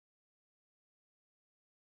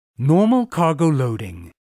Normal cargo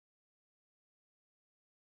loading.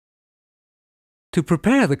 To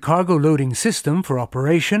prepare the cargo loading system for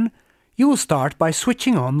operation, you will start by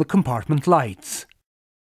switching on the compartment lights.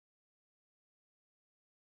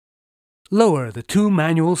 Lower the two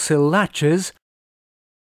manual sill latches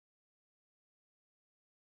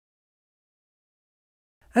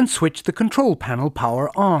and switch the control panel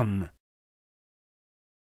power on.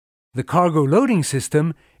 The cargo loading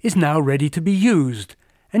system is now ready to be used,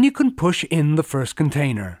 and you can push in the first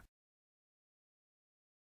container.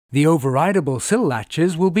 The overrideable sill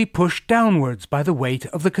latches will be pushed downwards by the weight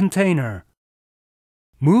of the container.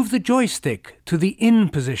 Move the joystick to the in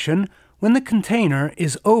position when the container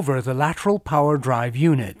is over the lateral power drive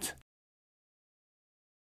unit.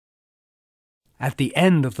 At the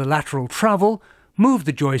end of the lateral travel, move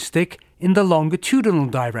the joystick in the longitudinal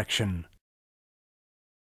direction.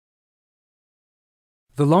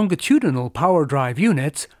 The longitudinal power drive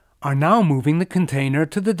units are now moving the container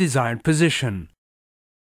to the desired position.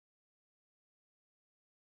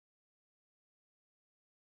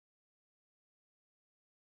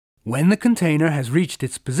 When the container has reached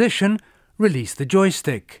its position, release the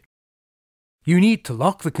joystick. You need to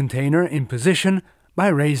lock the container in position by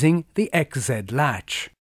raising the XZ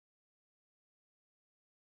latch.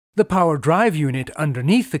 The power drive unit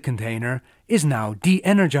underneath the container is now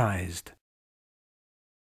de-energized.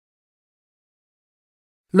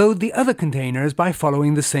 Load the other containers by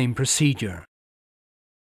following the same procedure.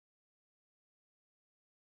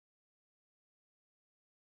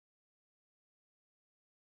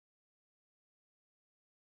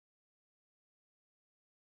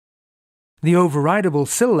 The overrideable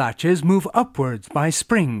sill latches move upwards by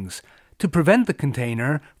springs to prevent the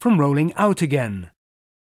container from rolling out again.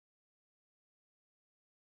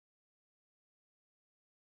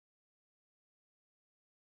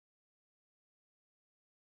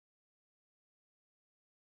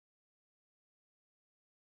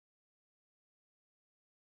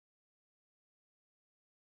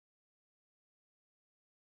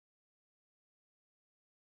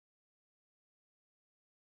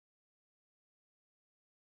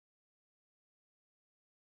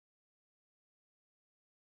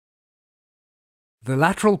 The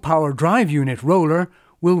lateral power drive unit roller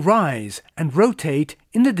will rise and rotate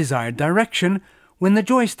in the desired direction when the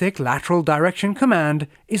joystick lateral direction command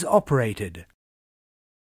is operated.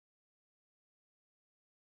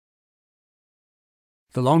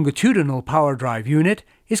 The longitudinal power drive unit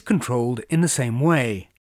is controlled in the same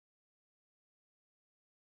way.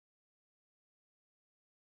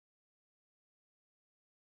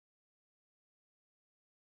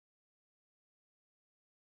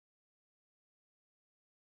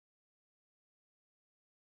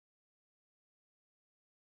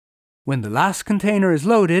 When the last container is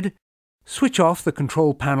loaded, switch off the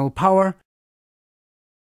control panel power,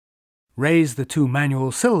 raise the two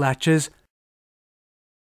manual sill latches,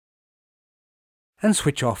 and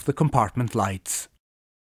switch off the compartment lights.